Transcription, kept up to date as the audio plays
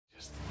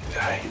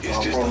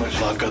just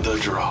the luck of the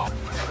draw.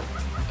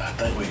 I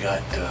think we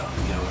got,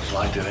 it's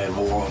like to have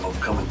more of them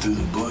coming through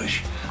the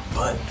bush,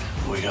 but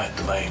we got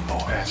the main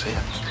part. That's it.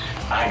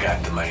 I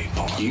got the main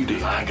part. You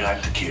did. I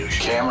got the kill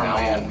shot.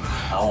 Cameraman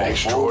I want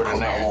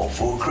extraordinaire. I want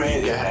full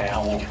credit. Yeah.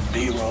 I want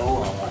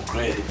D-roll. I want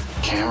credit.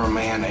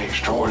 Cameraman I want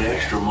extraordinaire.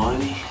 extra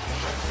money.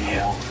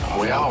 Yeah,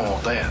 we all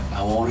want that.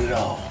 I want it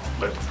all.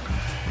 But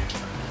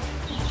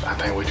I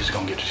think we're just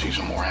gonna get to see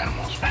some more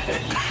animals.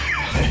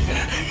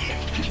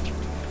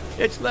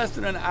 It's less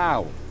than an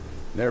hour.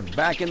 They're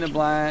back in the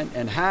blind,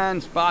 and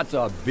Hines spots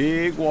a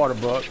big water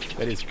buck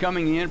that is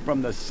coming in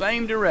from the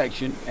same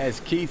direction as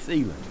Keith's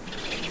eland.